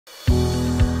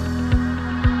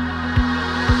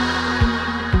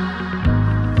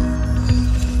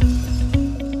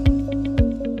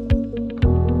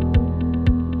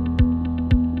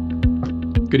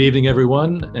Good evening,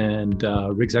 everyone. And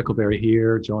Rick Zekelberry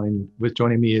here. Joining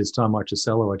me is Tom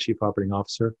Marchesello, our Chief Operating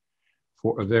Officer,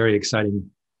 for a very exciting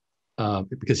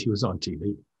because he was on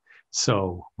TV.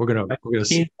 So we're gonna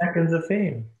 15 seconds of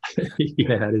fame.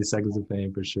 yeah, it is seconds of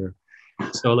fame for sure.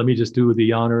 So let me just do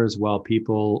the honors while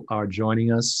people are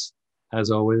joining us.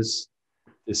 As always,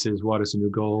 this is Water's the New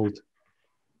Gold,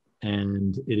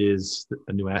 and it is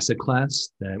a new asset class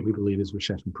that we believe is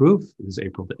recession proof. It is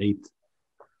April the 8th.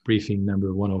 Briefing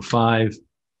number 105,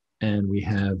 and we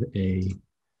have a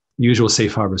usual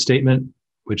safe harbor statement,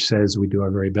 which says we do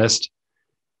our very best,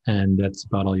 and that's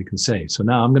about all you can say. So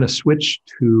now I'm going to switch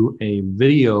to a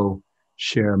video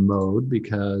share mode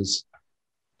because,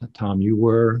 Tom, you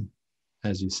were,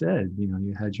 as you said,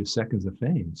 you had your seconds of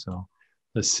fame. So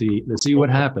let's see what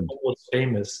happened. Almost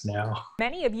famous now.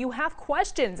 Many of you have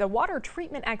questions. A water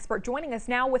treatment expert joining us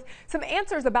now with some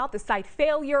answers about the site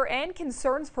failure and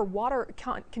concerns for water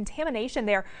contamination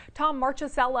there. Tom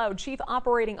Marchesello, Chief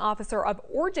Operating Officer of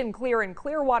OriginClear in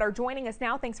Clearwater, joining us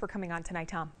now. Thanks for coming on tonight,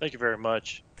 Tom. Thank you very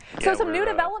much. So some new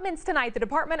developments tonight. The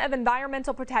Department of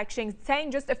Environmental Protection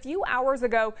saying just a few hours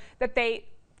ago that they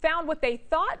found what they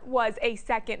thought was a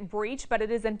second breach, but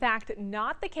it is in fact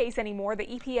not the case anymore. The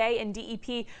EPA and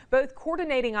DEP both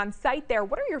coordinating on site there.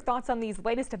 What are your thoughts on these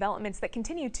latest developments that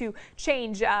continue to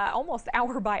change almost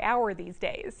hour by hour these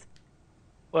days?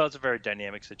 Well, it's a very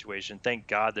dynamic situation. Thank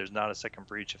God there's not a second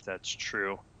breach if that's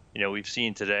true. We've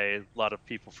seen today a lot of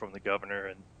people from the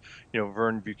governor and,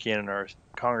 Vern Buchanan, our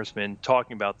congressman,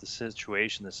 talking about the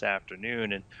situation this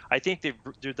afternoon. And I think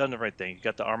they've done the right thing. You've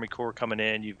got the Army Corps coming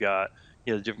in. You've got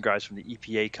the different guys from the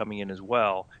EPA coming in as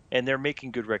well, and they're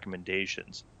making good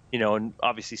recommendations. And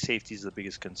obviously safety is the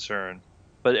biggest concern.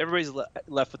 But everybody's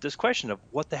left with this question of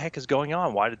what the heck is going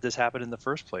on? Why did this happen in the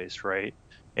first place, right?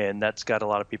 And that's got a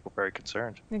lot of people very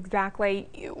concerned. Exactly.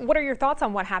 What are your thoughts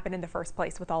on what happened in the first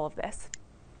place with all of this?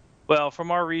 Well,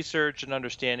 from our research and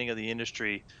understanding of the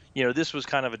industry, this was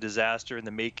kind of a disaster in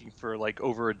the making for like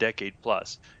over a decade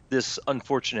plus. This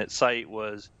unfortunate site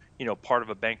was part of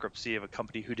a bankruptcy of a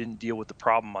company who didn't deal with the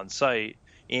problem on site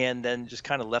and then just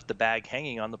kind of left the bag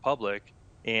hanging on the public,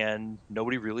 and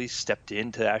nobody really stepped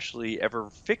in to actually ever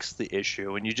fix the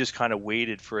issue, and you just kind of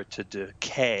waited for it to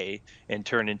decay and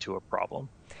turn into a problem.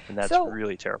 And that's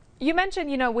really terrible. You mentioned,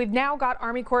 we've now got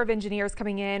Army Corps of Engineers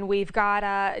coming in. We've got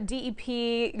DEP,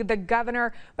 the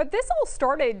governor, but this all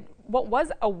started what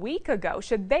was a week ago.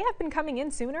 Should they have been coming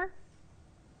in sooner?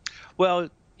 Well,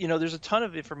 there's a ton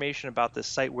of information about this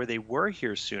site where they were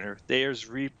here sooner. There's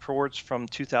reports from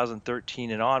 2013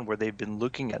 and on where they've been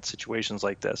looking at situations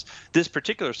like this. This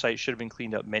particular site should have been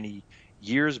cleaned up many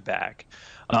years back.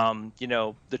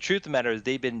 The truth of the matter is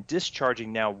they've been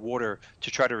discharging now water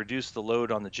to try to reduce the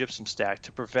load on the gypsum stack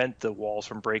to prevent the walls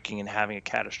from breaking and having a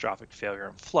catastrophic failure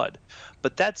and flood.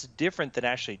 But that's different than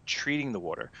actually treating the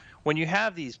water. When you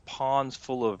have these ponds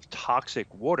full of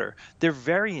toxic water, they're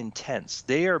very intense.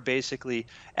 They are basically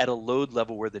at a load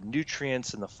level where the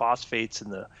nutrients and the phosphates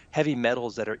and the heavy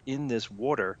metals that are in this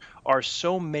water are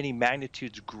so many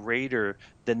magnitudes greater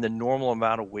than the normal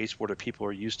amount of wastewater people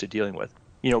are used to dealing with.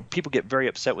 People get very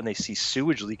upset when they see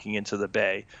sewage leaking into the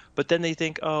bay, but then they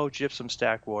think, oh, gypsum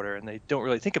stack water, and they don't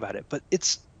really think about it. But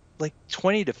it's like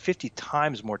 20 to 50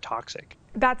 times more toxic.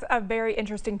 That's a very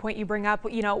interesting point you bring up.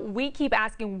 We keep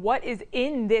asking what is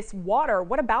in this water.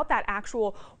 What about that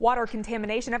actual water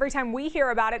contamination? Every time we hear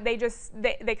about it,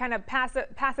 they kind of pass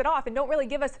it off and don't really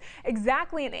give us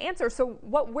exactly an answer. So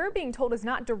what we're being told is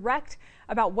not direct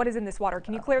about what is in this water.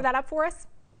 Can you clear that up for us?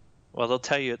 Well, they'll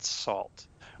tell you it's salt,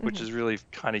 which is really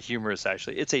kind of humorous,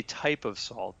 actually. It's a type of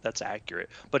salt, that's accurate,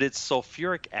 but it's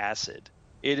sulfuric acid.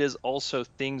 It is also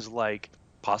things like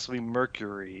possibly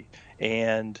mercury,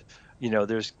 and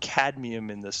there's cadmium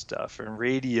in this stuff, and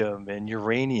radium and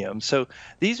uranium. So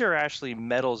these are actually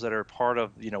metals that are part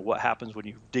of what happens when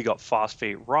you dig up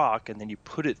phosphate rock and then you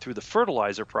put it through the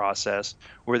fertilizer process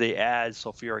where they add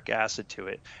sulfuric acid to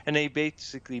it, and they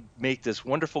basically make this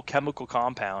wonderful chemical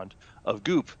compound of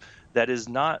goop that is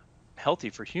not healthy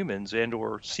for humans and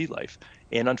or sea life.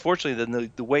 And unfortunately,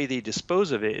 then the way they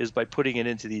dispose of it is by putting it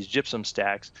into these gypsum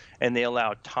stacks, and they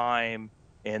allow time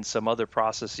and some other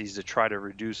processes to try to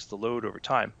reduce the load over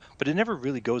time, but it never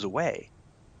really goes away,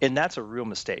 and that's a real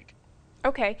mistake.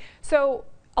 Okay, so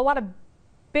a lot of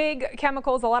big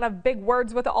chemicals, a lot of big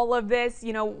words with all of this.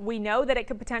 We know that it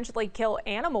could potentially kill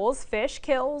animals, fish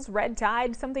kills, red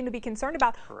tide, something to be concerned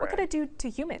about. Correct. What could it do to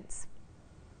humans?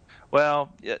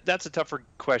 Well, yeah, that's a tougher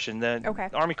question. The Okay.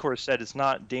 Army Corps said it's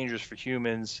not dangerous for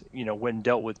humans, when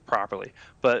dealt with properly.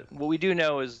 But what we do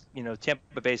know is,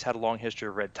 Tampa Bay's had a long history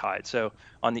of red tide. So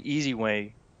on the easy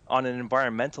way, on an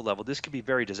environmental level, this could be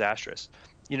very disastrous.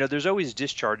 there's always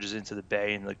discharges into the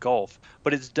bay and the Gulf,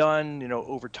 but it's done,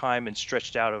 over time and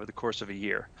stretched out over the course of a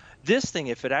year. This thing,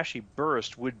 if it actually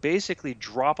burst, would basically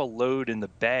drop a load in the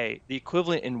bay. The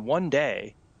equivalent in one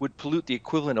day would pollute the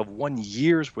equivalent of 1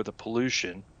 year's worth of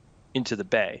pollution into the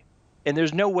bay. And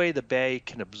there's no way the bay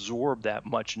can absorb that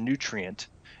much nutrient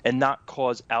and not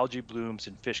cause algae blooms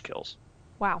and fish kills.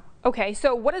 Wow. Okay,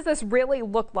 so what does this really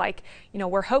look like?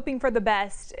 We're hoping for the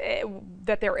best,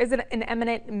 that there isn't an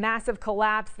imminent massive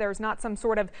collapse. There's not some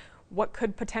sort of what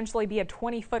could potentially be a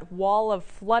 20-foot wall of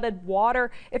flooded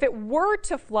water. If it were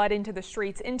to flood into the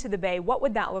streets, into the bay, what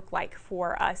would that look like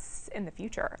for us in the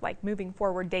future, like moving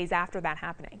forward days after that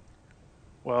happening?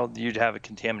 Well, you'd have a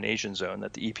contamination zone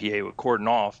that the EPA would cordon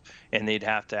off, and they'd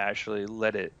have to actually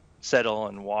let it settle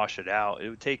and wash it out. It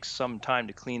would take some time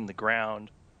to clean the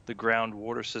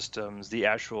groundwater systems, the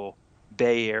actual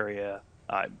bay area.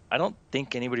 I don't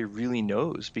think anybody really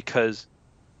knows, because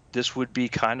this would be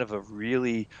kind of a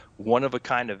really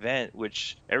one-of-a-kind event,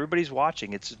 which everybody's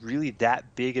watching. It's really that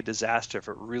big a disaster if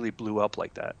it really blew up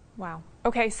like that. Wow.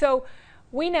 Okay, so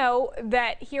we know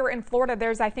that here in Florida,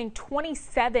 there's, I think,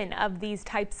 27 of these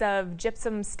types of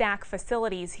gypsum stack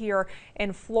facilities here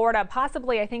in Florida.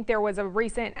 Possibly, I think there was a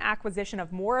recent acquisition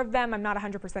of more of them. I'm not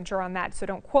 100% sure on that, so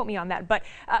don't quote me on that. But,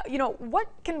 what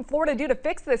can Florida do to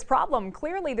fix this problem?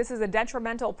 Clearly, this is a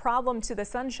detrimental problem to the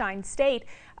Sunshine State.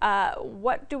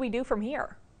 What do we do from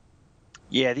here?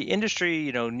 Yeah, the industry,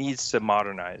 needs to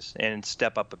modernize and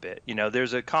step up a bit.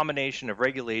 There's a combination of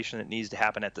regulation that needs to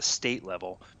happen at the state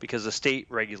level, because the state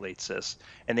regulates this,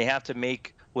 and they have to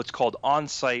make what's called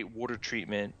on-site water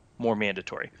treatment more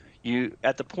mandatory.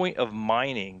 At the point of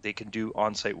mining, they can do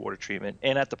on-site water treatment,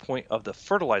 and at the point of the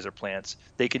fertilizer plants,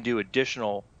 they can do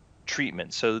additional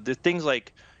treatment. So the things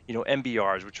like,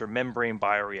 MBRs, which are membrane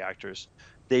bioreactors,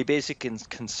 they basically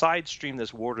can side stream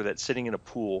this water that's sitting in a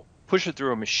pool, push it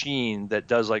through a machine that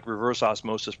does like reverse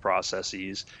osmosis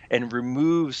processes, and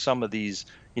remove some of these,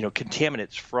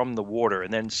 contaminants from the water,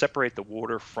 and then separate the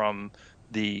water from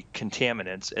the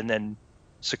contaminants, and then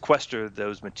sequester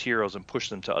those materials and push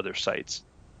them to other sites.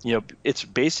 It's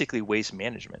basically waste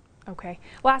management. Okay.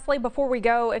 Lastly, before we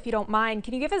go, if you don't mind,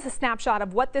 can you give us a snapshot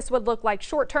of what this would look like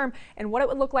short term and what it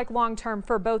would look like long term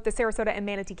for both the Sarasota and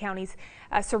Manatee counties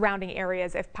surrounding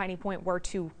areas if Piney Point were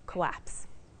to collapse?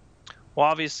 Well,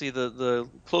 obviously, the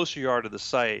closer you are to the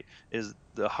site is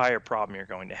the higher problem you're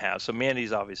going to have. So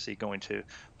Manatee's obviously going to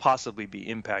possibly be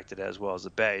impacted, as well as the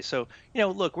bay. So,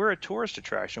 look, we're a tourist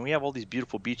attraction. We have all these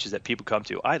beautiful beaches that people come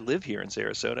to. I live here in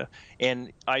Sarasota,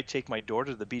 and I take my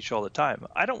daughter to the beach all the time.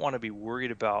 I don't want to be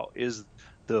worried about, is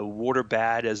the water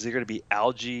bad? Is there going to be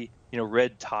algae,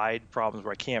 red tide problems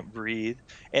where I can't breathe?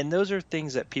 And those are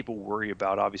things that people worry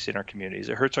about, obviously, in our communities.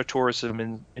 It hurts our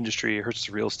tourism industry, it hurts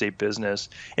the real estate business,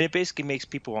 and it basically makes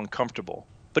people uncomfortable.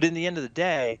 But in the end of the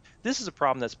day, this is a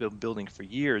problem that's been building for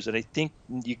years, and I think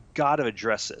you got to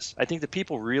address this. I think that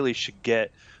people really should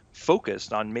get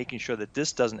focused on making sure that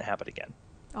this doesn't happen again.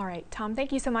 All right, Tom,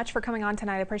 thank you so much for coming on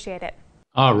tonight. I appreciate it.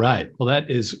 All right. Well, that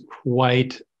is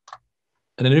quite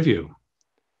an interview.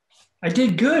 I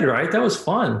did good, right? That was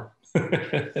fun.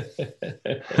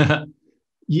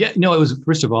 Yeah, no, it was,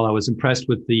 first of all, I was impressed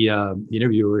with the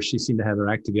interviewer. She seemed to have her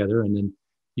act together, and then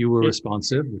you were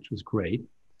responsive, which was great.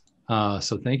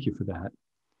 So thank you for that.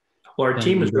 Well, our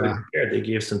team was really prepared. They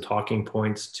gave some talking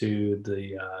points to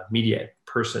the media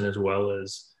person, as well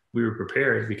as we were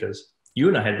prepared, because you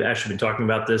and I had actually been talking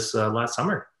about this last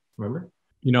summer, remember?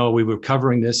 We were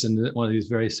covering this in one of these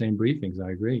very same briefings.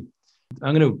 I agree.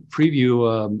 I'm going to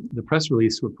preview the press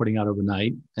release we're putting out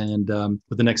overnight, and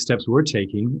what the next steps we're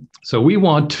taking. So we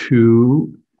want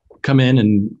to come in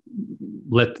and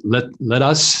let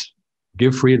us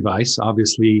give free advice.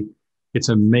 Obviously, it's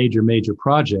a major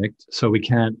project, so we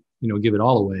can't, give it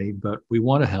all away, but we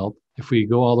want to help. If we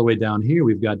go all the way down here,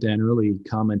 we've got Dan Early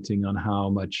commenting on how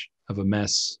much of a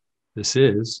mess this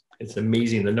is. It's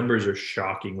amazing. The numbers are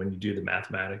shocking when you do the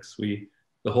mathematics. The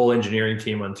whole engineering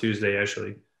team on Tuesday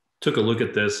actually took a look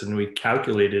at this, and we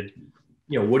calculated,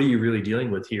 what are you really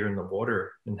dealing with here in the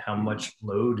water, and how much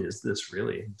load is this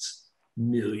really? It's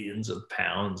millions of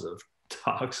pounds of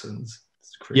toxins.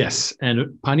 It's crazy. Yes,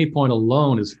 and Piney Point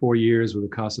alone is 4 years with a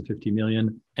cost of $50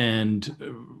 million, and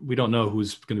we don't know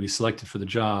who's going to be selected for the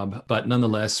job, but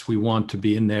nonetheless, we want to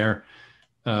be in there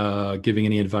giving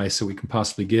any advice that we can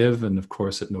possibly give, and of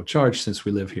course at no charge since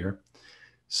we live here.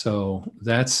 So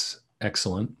that's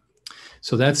excellent.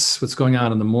 So that's what's going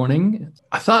on in the morning.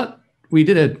 I thought we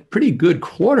did a pretty good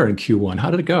quarter in Q1.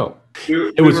 How did it go?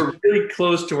 We were really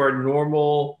close to our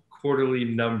normal quarterly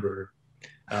number.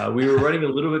 We were running a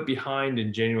little bit behind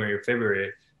in January or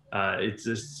February. It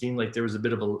just seemed like there was a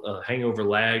bit of a hangover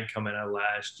lag coming out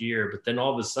last year, but then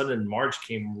all of a sudden March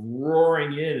came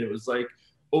roaring in. It was like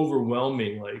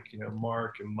overwhelming. Like,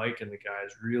 Mark and Mike and the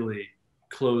guys really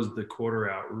closed the quarter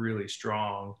out really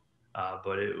strong,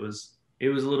 but it was a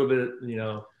little bit,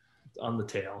 on the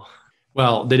tail.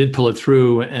 Well, they did pull it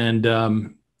through, and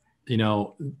do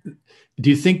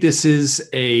you think this is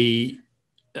I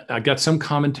got some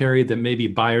commentary that maybe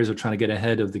buyers are trying to get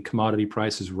ahead of the commodity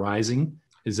prices rising.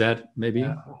 Is that maybe?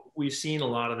 Yeah, we've seen a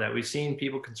lot of that. We've seen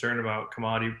people concerned about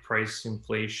commodity price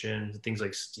inflation, things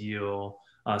like steel,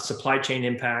 supply chain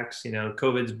impacts.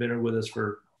 COVID's been with us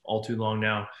for all too long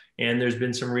now, and there's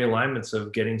been some realignments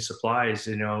of getting supplies,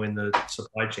 in the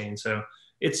supply chain. So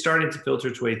it's starting to filter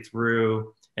its way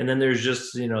through. And then there's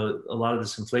just, a lot of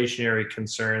this inflationary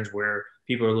concerns where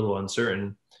people are a little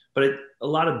uncertain. But a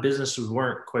lot of businesses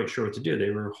weren't quite sure what to do.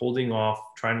 They were holding off,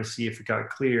 trying to see if it got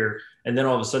clear. And then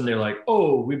all of a sudden they're like,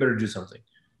 oh, we better do something.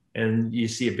 And you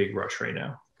see a big rush right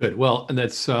now. Good. Well, and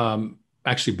that's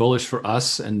actually bullish for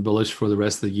us and bullish for the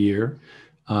rest of the year.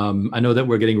 I know that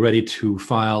we're getting ready to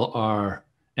file our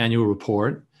annual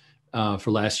report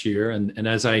for last year. And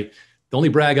as the only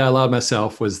brag I allowed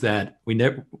myself was that we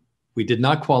did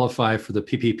not qualify for the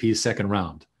PPP second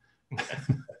round.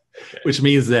 Which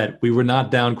means that we were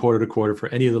not down quarter to quarter for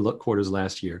any of the quarters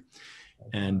last year.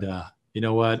 And you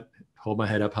know what? Hold my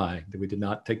head up high that we did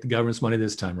not take the government's money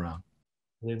this time around.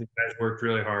 I think the guys worked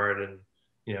really hard, and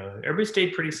everybody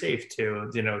stayed pretty safe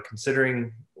too.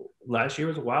 Considering last year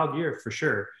was a wild year for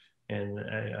sure, and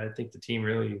I think the team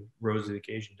really rose to the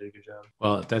occasion, did a good job.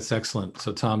 Well, that's excellent.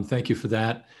 So Tom, thank you for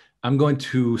that. I'm going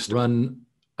to run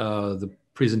the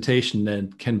presentation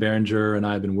that Ken Berenger and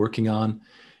I have been working on,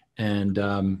 and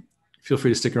feel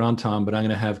free to stick around, Tom, but I'm going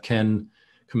to have Ken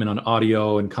come in on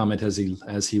audio and comment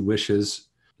as he wishes.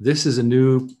 This is a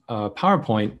new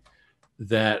PowerPoint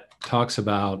that talks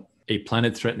about a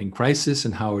planet-threatening crisis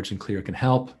and how OriginClear can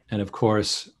help. And of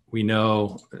course, we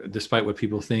know, despite what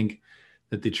people think,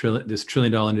 that this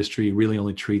trillion-dollar industry really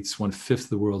only treats 1/5 of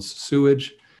the world's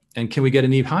sewage. And can we get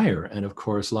any higher? And of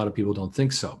course, a lot of people don't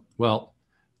think so. Well,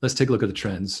 let's take a look at the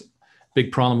trends.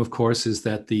 Big problem, of course, is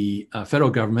that the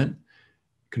federal government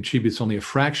contributes only a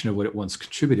fraction of what it once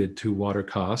contributed to water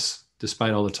costs,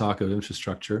 despite all the talk of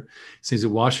infrastructure. It seems that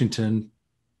Washington,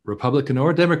 Republican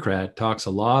or Democrat, talks a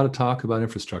lot of talk about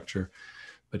infrastructure,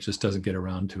 but just doesn't get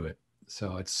around to it.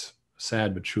 So it's a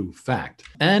sad but true fact.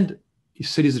 And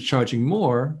cities are charging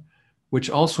more, which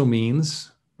also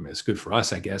means, it's good for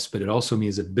us, I guess, but it also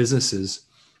means that businesses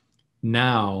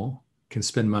now can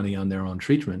spend money on their own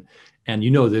treatment. And you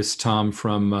know this, Tom,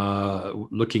 from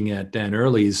looking at Dan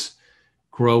Early's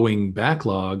growing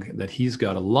backlog, that he's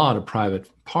got a lot of private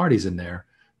parties in there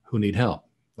who need help,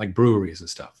 like breweries and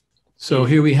stuff. So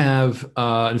here we have,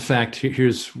 in fact,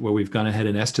 here's where we've gone ahead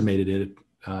and estimated it.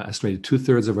 Estimated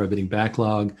 2/3 of our bidding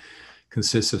backlog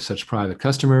consists of such private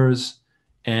customers.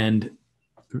 And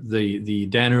the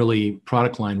Dan Early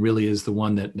product line really is the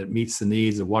one that meets the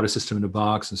needs, the water system in a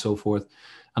box and so forth.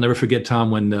 I'll never forget,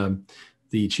 Tom, when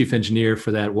the chief engineer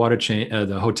for that water chain,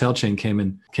 the hotel chain came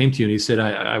to you and he said,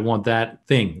 I want that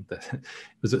thing. It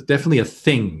was definitely a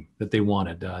thing that they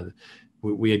wanted.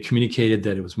 We had communicated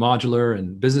that it was modular,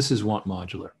 and businesses want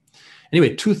modular.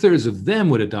 Anyway, 2/3 of them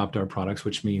would adopt our products,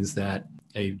 which means that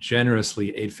a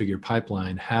generously 8-figure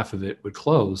pipeline, half of it would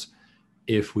close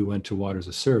if we went to water as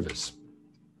a service.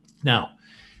 Now,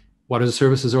 water as a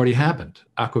service has already happened.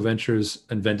 AquaVentures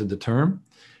invented the term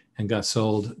and got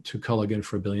sold to Culligan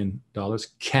for $1 billion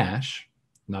cash,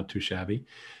 not too shabby.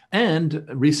 And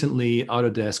recently,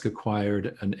 Autodesk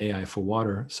acquired an AI for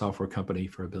water software company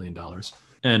for $1 billion.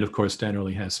 And of course, Dan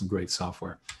Early has some great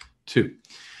software too.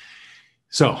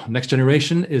 So next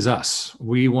generation is us.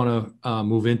 We want to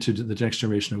move into the next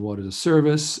generation of water as a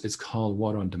service. It's called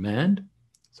water on demand.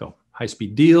 So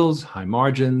high-speed deals, high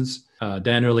margins.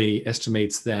 Dan Early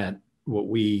estimates that what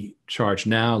we charge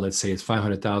now, let's say it's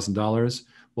 $500,000.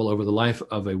 Well, over the life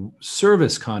of a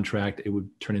service contract, it would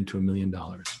turn into $1 million.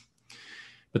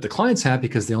 But the client's happy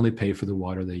because they only pay for the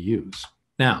water they use.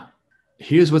 Now,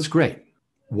 here's what's great.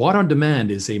 Water on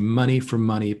demand is a money for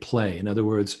money play. In other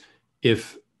words,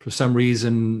 if for some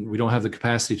reason we don't have the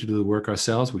capacity to do the work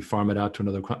ourselves, we farm it out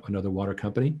to another water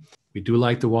company. We do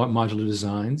like the modular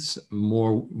designs,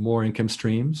 more income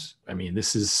streams. I mean,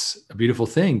 this is a beautiful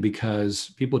thing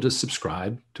because people just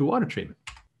subscribe to water treatment.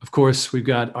 Of course, we've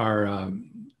got our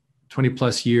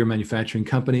 20-plus year manufacturing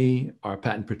company, our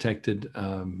patent protected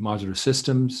modular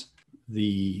systems,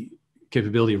 the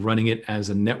capability of running it as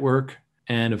a network.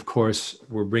 And of course,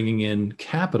 we're bringing in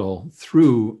capital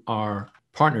through our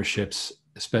partnerships,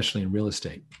 especially in real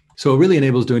estate. So it really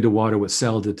enables doing to water what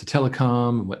Cell did to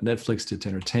telecom, what Netflix did to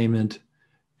entertainment.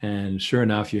 And sure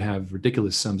enough, you have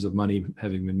ridiculous sums of money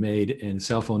having been made in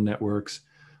cell phone networks,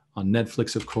 on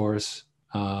Netflix, of course.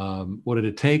 What did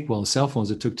it take? Well, in cell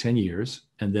phones, it took 10 years.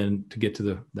 And then to get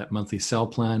to that monthly cell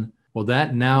plan, well,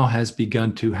 that now has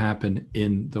begun to happen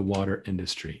in the water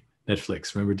industry.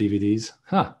 Netflix, remember DVDs?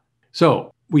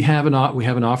 So we have an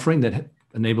offering that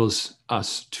enables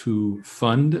us to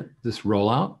fund this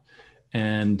rollout.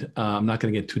 And I'm not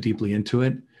going to get too deeply into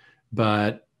it,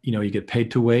 but you get paid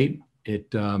to wait.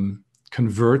 It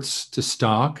converts to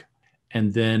stock,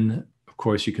 and then of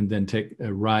course you can then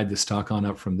ride the stock on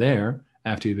up from there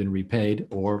after you've been repaid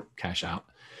or cash out.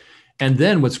 And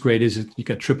then what's great is you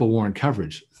got triple warrant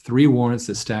coverage, 3 warrants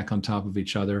that stack on top of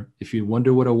each other. If you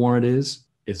wonder what a warrant is,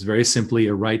 it's very simply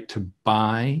a right to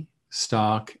buy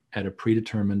stock at a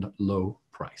predetermined low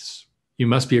price. You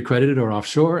must be accredited or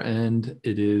offshore, and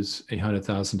it is a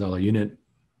 $100,000 unit,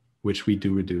 which we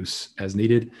do reduce as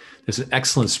needed. There's an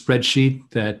excellent spreadsheet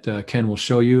that Ken will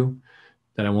show you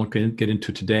that I won't get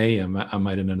into today. I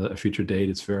might in a future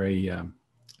date. It's very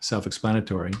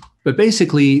self-explanatory. But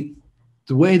basically,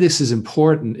 the way this is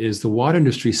important is the water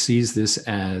industry sees this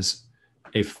as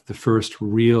the first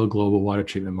real global water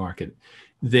treatment market.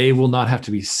 They will not have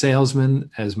to be salesmen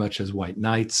as much as white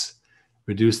knights,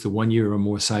 reduce the 1 year or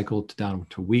more cycle down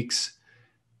to weeks,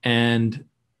 and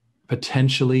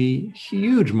potentially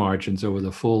huge margins over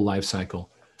the full life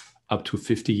cycle, up to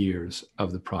 50 years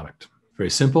of the product.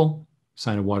 Very simple,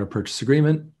 sign a water purchase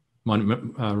agreement,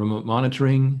 remote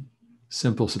monitoring,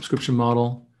 simple subscription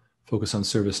model, focus on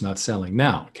service, not selling.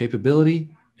 Now, capability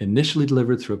initially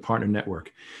delivered through a partner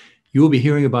network. You will be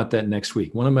hearing about that next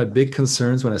week. One of my big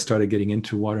concerns when I started getting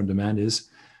into water on demand is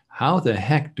how the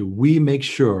heck do we make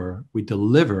sure we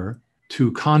deliver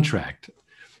to contract?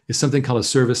 It's something called a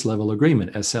service level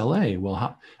agreement, SLA.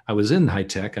 Well, I was in high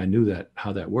tech. I knew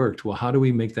how that worked. Well, how do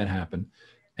we make that happen?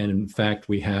 And in fact,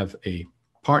 we have a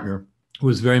partner who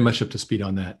is very much up to speed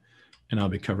on that. And I'll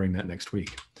be covering that next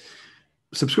week.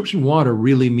 Subscription water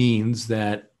really means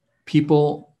that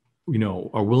people,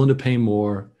 are willing to pay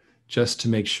more just to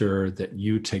make sure that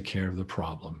you take care of the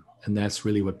problem. And that's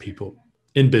really what people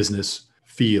in business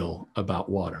feel about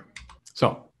water.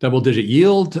 So double-digit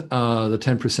yield, the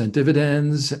 10%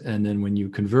 dividends, and then when you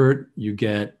convert, you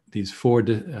get these 4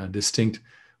 distinct,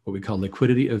 what we call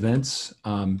liquidity events.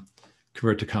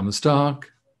 Convert to common stock,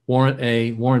 warrant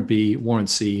A, warrant B, warrant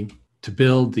C, to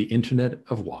build the Internet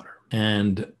of Water.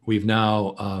 And we've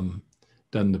now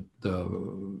done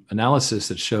the analysis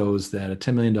that shows that a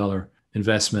 $10 million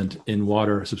investment in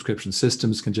water subscription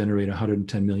systems can generate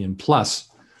 110 million plus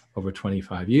over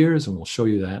 25 years. And we'll show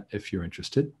you that if you're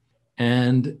interested.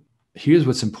 And here's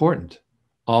what's important.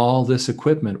 All this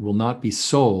equipment will not be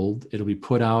sold. It'll be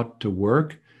put out to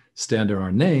work, stay under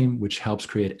our name, which helps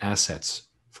create assets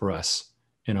for us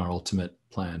in our ultimate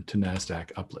plan to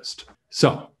NASDAQ uplist.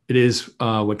 So it is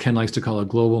what Ken likes to call a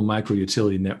global micro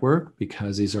utility network,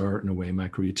 because these are, in a way,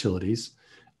 micro utilities,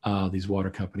 these water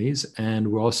companies. And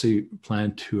we're also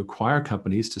plan to acquire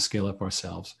companies to scale up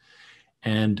ourselves.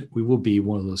 And we will be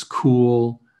one of those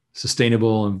cool,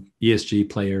 sustainable and ESG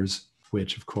players,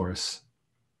 which of course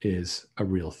is a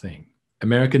real thing.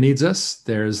 America needs us.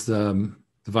 There's the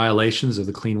violations of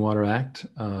the Clean Water Act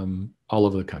all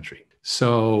over the country.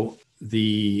 So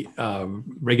the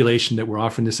regulation that we're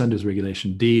offering this under is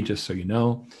Regulation D, just so you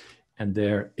know. And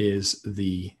there is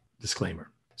the disclaimer.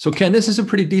 So Ken, this is a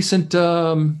pretty decent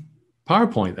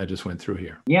PowerPoint I just went through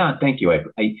here. Yeah, thank you.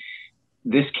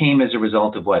 This came as a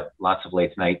result of what lots of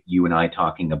late night, you and I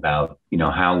talking about,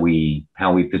 how we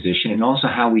position, and also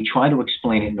how we try to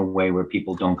explain it in a way where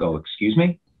people don't go, excuse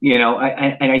me.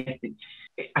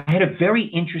 I had a very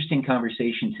interesting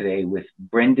conversation today with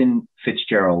Brendan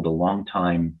Fitzgerald, a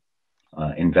longtime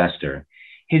investor.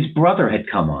 His brother had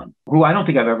come on, who I don't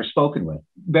think I've ever spoken with,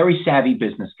 very savvy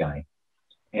business guy.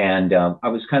 And I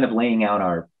was kind of laying out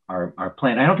our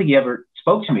plan. I don't think he ever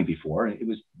spoke to me before. It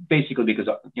was basically because,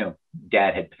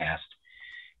 Dad had passed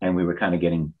and we were kind of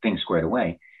getting things squared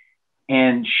away.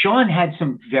 And Sean had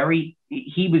some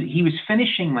he was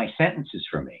finishing my sentences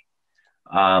for me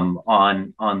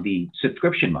on the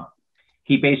subscription model.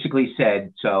 He basically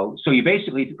said, so you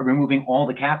basically are removing all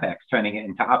the CapEx, turning it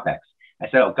into OpEx. I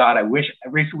said, oh God, I wish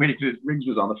Riggs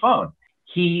was on the phone.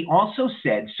 He also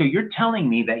said, so you're telling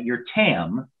me that your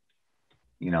TAM,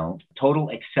 total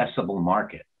accessible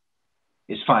market,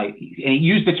 is 5. And he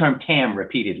used the term TAM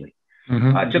repeatedly.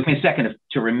 Mm-hmm. It took me a second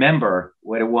to remember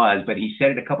what it was, but he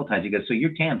said it a couple of times. He goes, so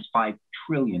your TAM's $5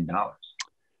 trillion. I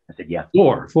said, yeah.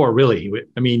 Four, really.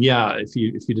 I mean, yeah, if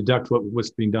you deduct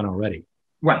what's being done already.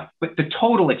 Right. But the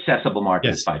total accessible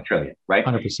market is 5 trillion, right?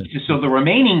 100%. So the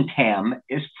remaining TAM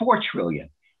is 4 trillion.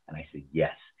 And I said,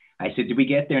 yes. I said, did we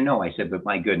get there? No. I said, but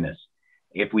my goodness,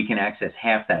 if we can access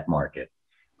half that market.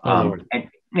 Lord. And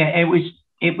it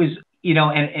was, you know,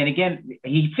 and again,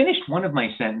 he finished one of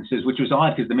my sentences, which was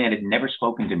odd because the man had never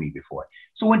spoken to me before.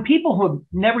 So when people who have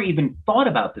never even thought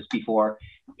about this before,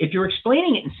 if you're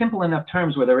explaining it in simple enough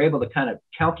terms where they're able to kind of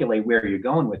calculate where you're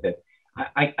going with it,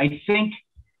 I think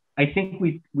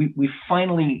we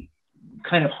finally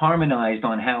kind of harmonized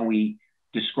on how we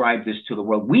describe this to the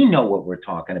world. We know what we're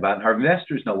talking about, and our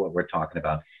investors know what we're talking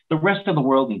about. The rest of the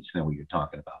world needs to know what you're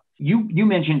talking about. You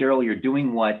mentioned earlier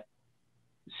doing what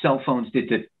cell phones did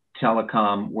to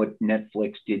telecom, what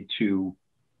Netflix did to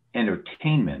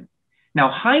entertainment. Now,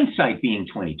 hindsight being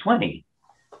 2020,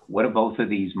 what do both of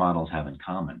these models have in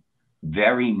common?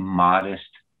 Very modest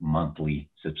monthly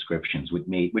subscriptions,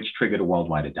 which triggered a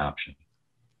worldwide adoption,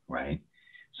 right?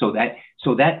 So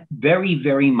that very,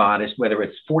 very modest, whether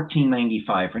it's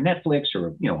 $14.95 for Netflix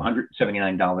or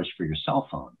 $179 for your cell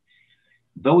phone,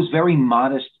 those very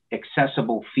modest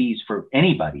accessible fees for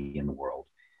anybody in the world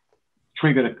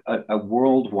triggered a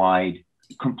worldwide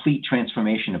complete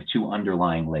transformation of two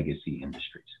underlying legacy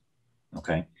industries.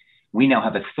 Okay, we now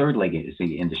have a third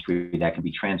legacy industry that can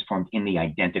be transformed in the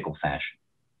identical fashion,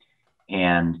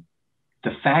 and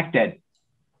the fact that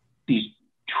these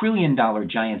trillion-dollar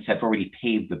giants have already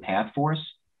paved the path for us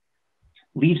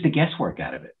leaves the guesswork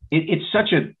out of it. It's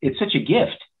such a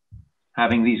gift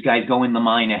having these guys go in the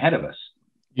mine ahead of us.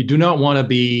 You do not want to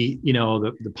be,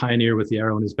 the pioneer with the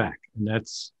arrow in his back, and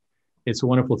it's a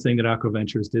wonderful thing that Aqua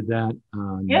Ventures did that,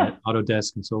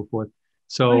 Autodesk and so forth.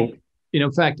 So, right.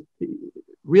 In fact,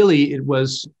 really, it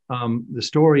was the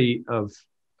story of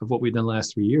what we've done the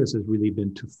last 3 years has really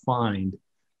been to find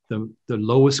the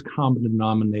lowest common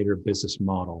denominator business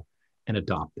model and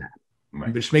adopt that,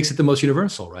 right. Which makes it the most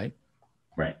universal, right?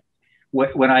 Right.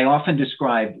 What I often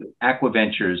describe Aqua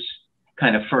Ventures'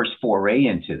 kind of first foray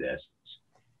into this,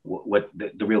 what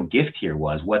the real gift here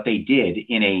was, what they did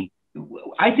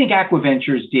I think Aqua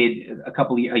Ventures did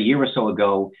a year or so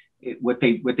ago. What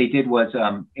they did was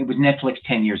it was Netflix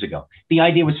 10 years ago. The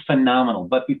idea was phenomenal,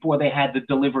 but before they had the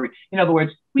delivery, in other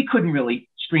words, we couldn't really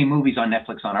stream movies on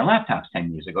Netflix on our laptops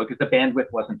 10 years ago because the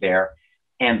bandwidth wasn't there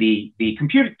and the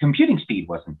computing speed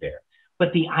wasn't there.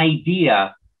 But the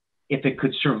idea, if it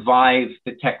could survive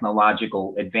the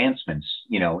technological advancements,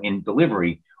 in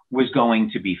delivery, was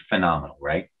going to be phenomenal,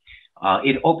 right?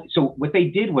 So what they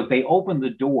did was they opened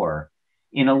the door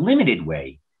in a limited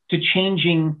way to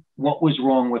changing what was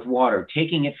wrong with water,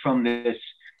 taking it from this,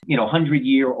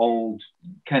 100-year-old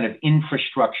kind of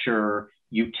infrastructure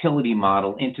utility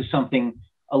model into something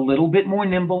a little bit more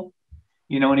nimble.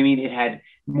 You know what I mean? It had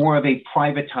more of a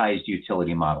privatized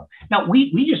utility model. Now,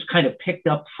 we just kind of picked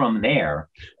up from there.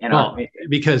 And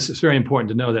because it's very important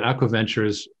to know that Aqua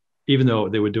Ventures, even though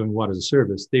they were doing water as a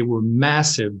service, they were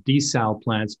massive desal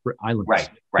plants for islands. Right.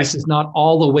 This is not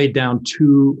all the way down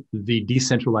to the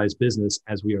decentralized business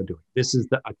as we are doing. This is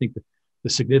I think the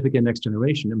significant next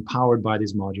generation empowered by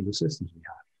these modular systems we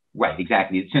have. Right,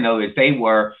 exactly. So in other words, they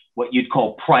were what you'd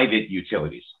call private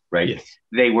utilities, right? Yes.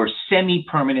 They were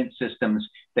semi-permanent systems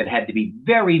that had to be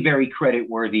very, very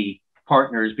credit-worthy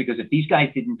partners, because if these guys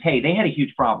didn't pay, they had a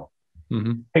huge problem.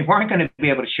 Mm-hmm. They weren't going to be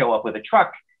able to show up with a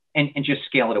truck and just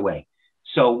scale it away.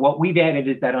 So what we've added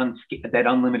is that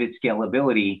unlimited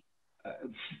scalability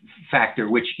factor,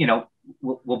 which,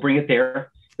 we'll bring it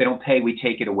there. They don't pay, we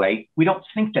take it away. We don't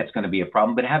think that's going to be a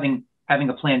problem, but having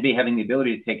a plan B, having the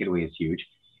ability to take it away is huge.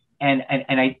 And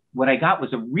what I got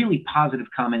was a really positive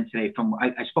comment today from,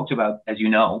 I spoke to about, as you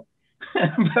know,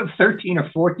 about 13 or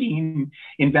 14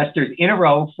 investors in a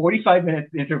row,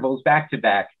 45-minute intervals back to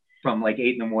back from like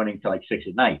 8 in the morning to like 6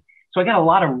 at night. So I got a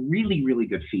lot of really, really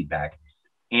good feedback.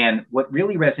 And what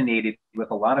really resonated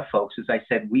with a lot of folks is I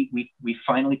said, we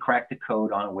finally cracked the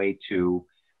code on a way to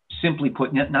simply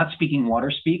put, not speaking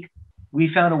water speak,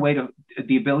 we found a way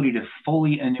the ability to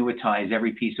fully annuitize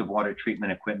every piece of water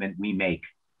treatment equipment we make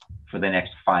for the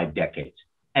next 5 decades.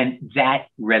 And that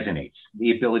resonates,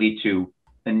 the ability to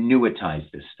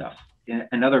annuitize this stuff.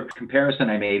 Another comparison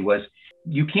I made was,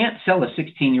 you can't sell a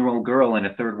 16-year-old girl in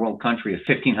a third world country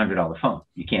a $1,500 phone.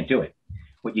 You can't do it.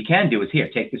 What you can do is, here,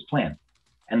 take this plan,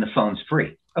 and the phone's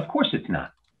free. Of course it's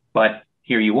not. But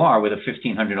here you are with a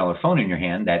 $1,500 phone in your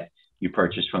hand that you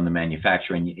purchased from the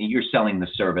manufacturer, and you're selling the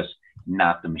service,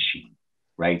 not the machine,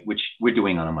 right? Which we're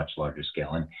doing on a much larger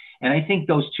scale. And I think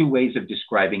those two ways of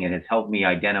describing it has helped me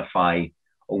identify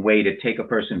a way to take a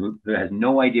person who has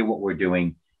no idea what we're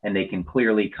doing, and they can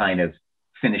clearly kind of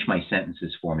finish my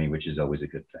sentences for me, which is always a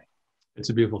good thing. It's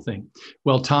a beautiful thing.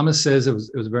 Well, Thomas says it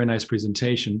was a very nice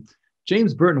presentation.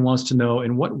 James Burton wants to know,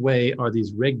 in what way are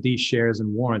these Reg D shares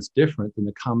and warrants different than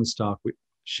the common stock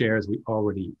shares we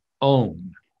already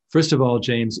own? First of all,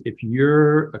 James, if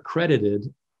you're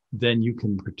accredited, then you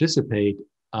can participate.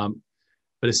 But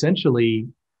essentially,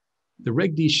 the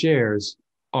Reg D shares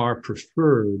are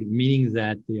preferred, meaning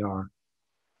that they are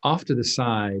off to the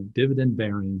side, dividend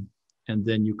bearing, and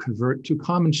then you convert to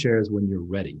common shares when you're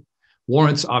ready.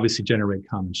 Warrants obviously generate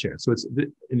common shares. So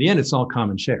in the end, it's all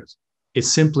common shares.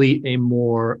 It's simply a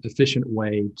more efficient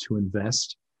way to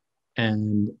invest.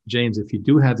 And James, if you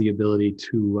do have the ability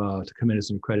to come in as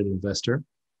an accredited investor,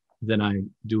 then I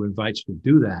do invite you to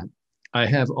do that. I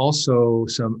have also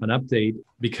an update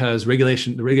because the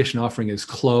regulation offering is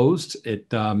closed. It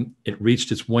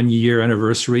reached its 1-year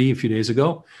anniversary a few days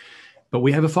ago, but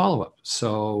we have a follow-up.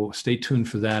 So stay tuned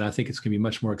for that. I think it's going to be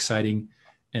much more exciting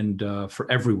and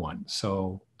for everyone.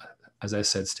 So as I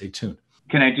said, stay tuned.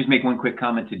 Can I just make one quick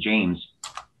comment to James?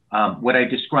 What I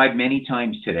described many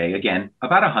times today, again,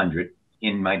 about 100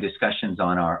 in my discussions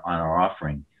on our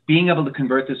offering, being able to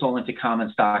convert this all into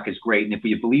common stock is great. And if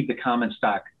we believe the common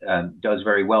stock does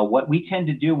very well, what we tend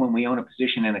to do when we own a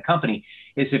position in a company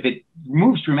is if it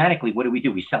moves dramatically, what do?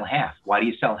 We sell half. Why do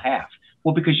you sell half?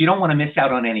 Well, because you don't want to miss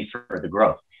out on any further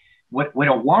growth. What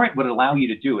a warrant would allow you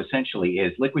to do essentially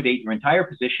is liquidate your entire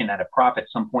position at a profit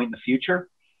some point in the future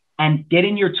and get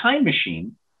in your time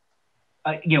machine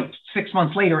 6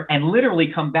 months later and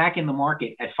literally come back in the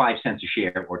market at 5 cents a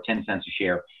share or 10 cents a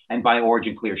share and buy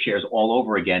OriginClear shares all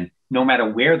over again, no matter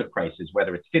where the price is,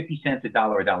 whether it's 50 cents, $1,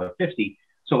 $1.50.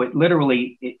 So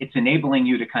it's enabling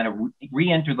you to kind of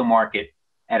re-enter the market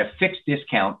at a fixed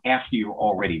discount after you're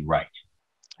already right.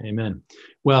 Amen.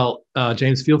 Well,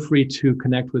 James, feel free to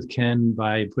connect with Ken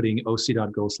by putting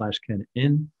oc.go/Ken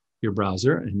in your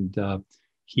browser. And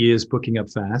he is booking up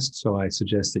fast, so I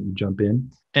suggest that you jump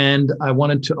in. And I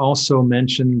wanted to also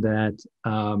mention that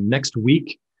next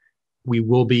week, we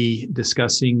will be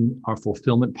discussing our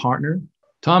fulfillment partner.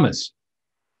 Thomas,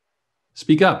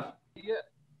 speak up.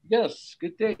 Yes,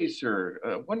 good day,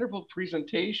 sir. Wonderful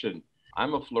presentation.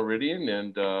 I'm a Floridian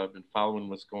and I've been following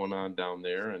what's going on down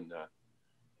there in the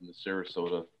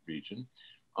Sarasota region.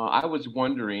 I was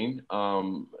wondering,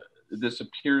 this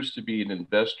appears to be an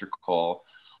investor call.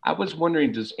 I was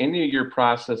wondering, does any of your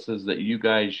processes that you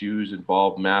guys use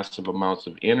involve massive amounts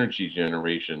of energy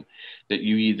generation that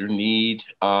you either need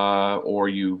or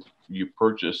you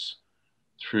purchase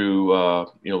through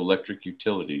electric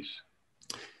utilities?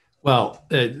 Well,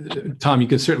 Tom, you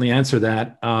can certainly answer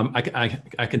that.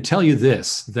 I can tell you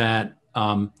this, that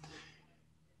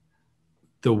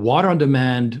the water on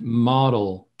demand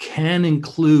model can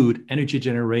include energy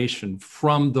generation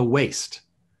from the waste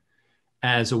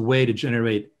as a way to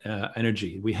generate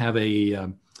energy. We have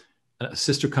a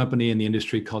sister company in the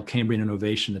industry called Cambrian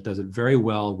Innovation that does it very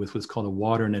well with what's called a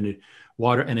water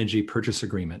energy purchase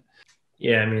agreement.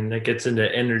 Yeah, I mean, that gets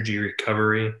into energy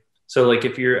recovery. So like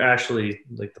if you're actually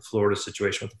like the Florida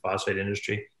situation with the phosphate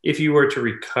industry, if you were to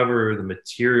recover the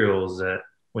materials that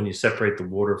when you separate the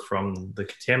water from the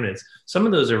contaminants, some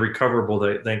of those are recoverable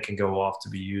that then can go off to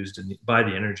be used by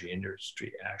the energy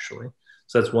industry actually.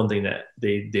 So that's one thing that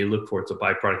they look for. It's a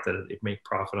byproduct that they make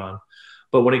profit on.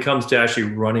 But when it comes to actually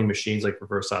running machines like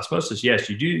reverse osmosis, yes,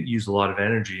 you do use a lot of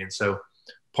energy. And so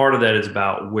part of that is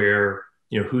about where,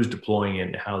 who's deploying it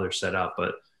and how they're set up.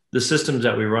 But the systems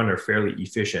that we run are fairly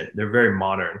efficient. They're very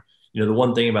modern. The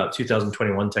one thing about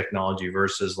 2021 technology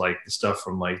versus like the stuff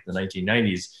from like the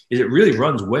 1990s is it really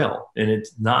runs well and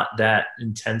it's not that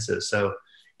intensive. So,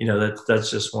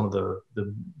 that's just one of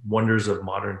the wonders of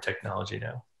modern technology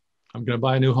now. I'm going to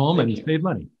buy a new home and save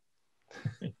money.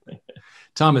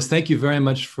 Thomas, thank you very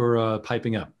much for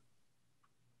piping up.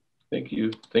 Thank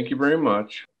you. Thank you very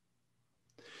much.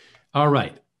 All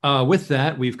right. With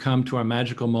that, we've come to our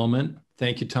magical moment.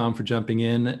 Thank you, Tom, for jumping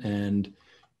in. And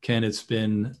Ken, it's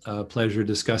been a pleasure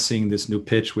discussing this new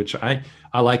pitch, which I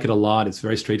like it a lot. It's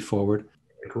very straightforward.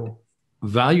 Very cool.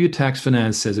 Value Tax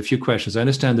Finance says a few questions. I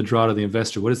understand the draw to the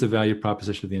investor. What is the value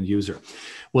proposition of the end user?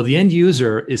 Well, the end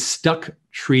user is stuck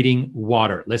treating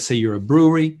water. Let's say you're a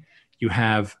brewery, you're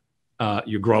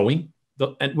growing.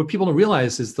 And what people don't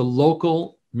realize is the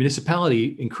local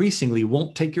municipality increasingly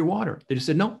won't take your water. They just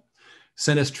said, no,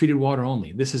 send us treated water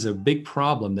only. This is a big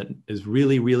problem that is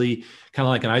really, really kind of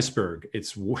like an iceberg.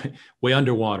 It's way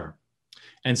underwater.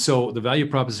 And so the value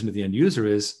proposition to the end user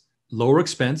is lower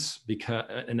expense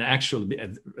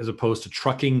as opposed to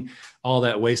trucking all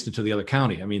that waste into the other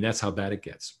county. I mean, that's how bad it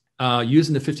gets.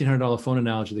 Using the $1,500 phone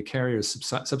analogy, the carrier is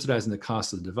subsidizing the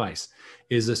cost of the device.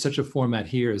 Is there such a format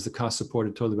here? Is the cost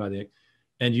supported totally by the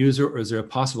end user, or is there a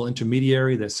possible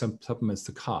intermediary that supplements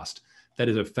the cost? That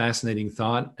is a fascinating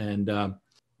thought, and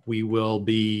we will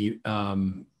be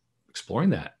exploring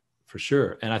that for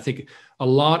sure. And I think a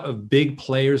lot of big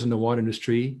players in the water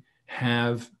industry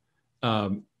have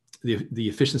the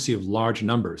efficiency of large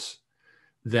numbers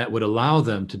that would allow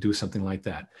them to do something like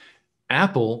that.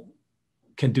 Apple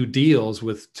can do deals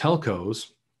with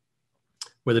telcos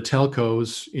where the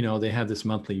telcos, they have this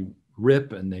monthly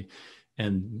RIP and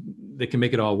they can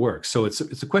make it all work. So it's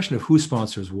a question of who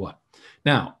sponsors what.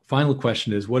 Now, final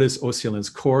question is, what is OCLN's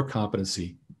core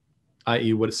competency,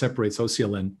 i.e. what separates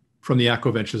OCLN from the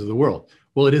aquaventures of the world?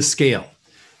 Well, it is scale.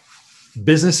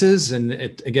 Businesses, and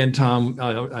again, Tom,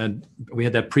 we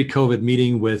had that pre-COVID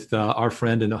meeting with our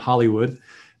friend in Hollywood,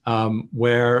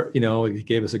 where he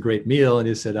gave us a great meal, and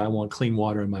he said, "I want clean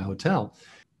water in my hotel."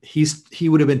 He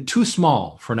would have been too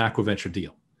small for an aquaventure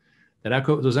deal.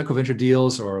 Those aquaventure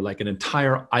deals are like an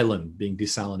entire island being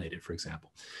desalinated, for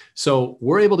example. So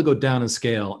we're able to go down in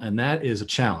scale, and that is a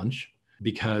challenge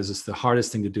because it's the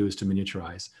hardest thing to do is to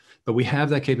miniaturize. But we have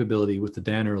that capability with the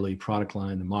Dan Early product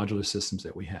line, the modular systems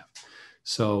that we have.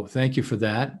 So thank you for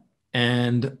that.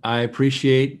 And I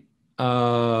appreciate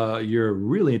your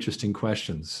really interesting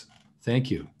questions.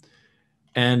 Thank you.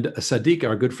 And Sadiq,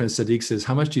 our good friend Sadiq, says,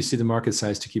 how much do you see the market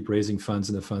size to keep raising funds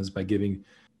in the funds by giving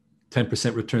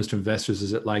 10% returns to investors?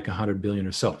 Is it like 100 billion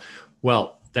or so?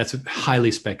 Well, that's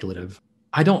highly speculative.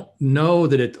 I don't know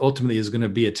that it ultimately is going to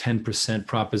be a 10%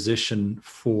 proposition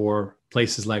for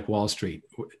places like Wall Street.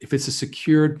 If it's a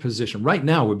secured position, right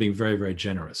now we're being very, very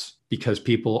generous because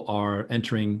people are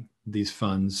entering these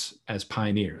funds as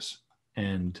pioneers.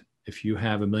 And if you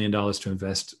have $1 million to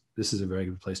invest, this is a very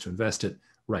good place to invest it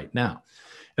right now.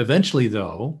 Eventually,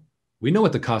 though, we know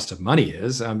what the cost of money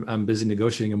is. I'm busy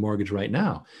negotiating a mortgage right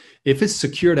now. If it's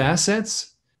secured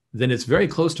assets, then it's very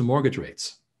close to mortgage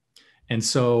rates. And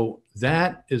so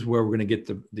that is where we're going to get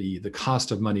the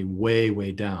cost of money way,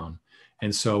 way down.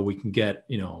 And so we can get,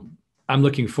 I'm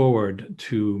looking forward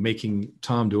to making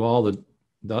Tom do all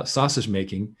the sausage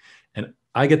making, and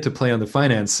I get to play on the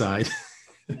finance side.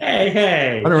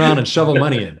 Hey. Run around and shovel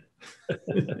money in.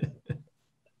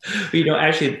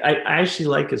 Actually, I actually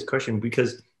like his question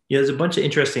because there's a bunch of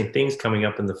interesting things coming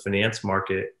up in the finance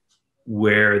market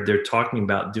where they're talking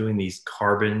about doing these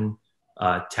carbon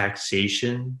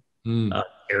taxation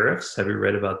tariffs. Have you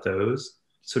read about those?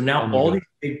 So now all these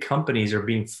big companies are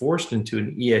being forced into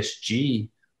an ESG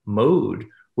mode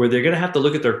where they're going to have to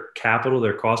look at their capital,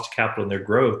 their cost of capital, and their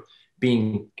growth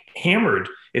being hammered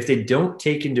if they don't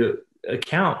take into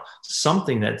account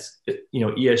something that's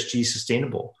ESG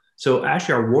sustainable. So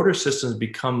actually our water systems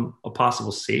become a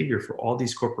possible savior for all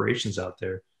these corporations out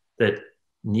there that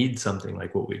need something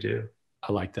like what we do.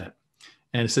 I like that.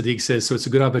 And Sadiq says, so it's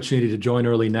a good opportunity to join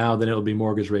early now, then it'll be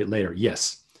mortgage rate later.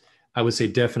 Yes, I would say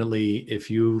definitely if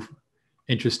you're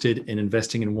interested in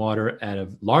investing in water at a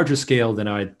larger scale than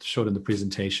I showed in the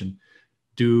presentation,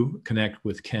 do connect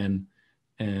with Ken.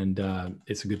 And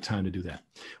it's a good time to do that.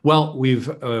 Well,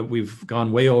 we've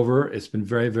gone way over. It's been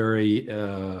very, very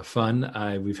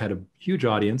fun. We've had a huge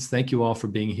audience. Thank you all for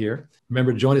being here.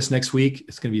 Remember, join us next week.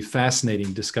 It's going to be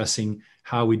fascinating discussing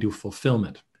how we do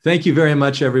fulfillment. Thank you very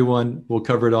much, everyone. We'll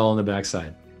cover it all on the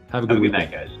backside. Have a good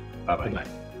night, guys. Bye-bye. Good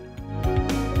night.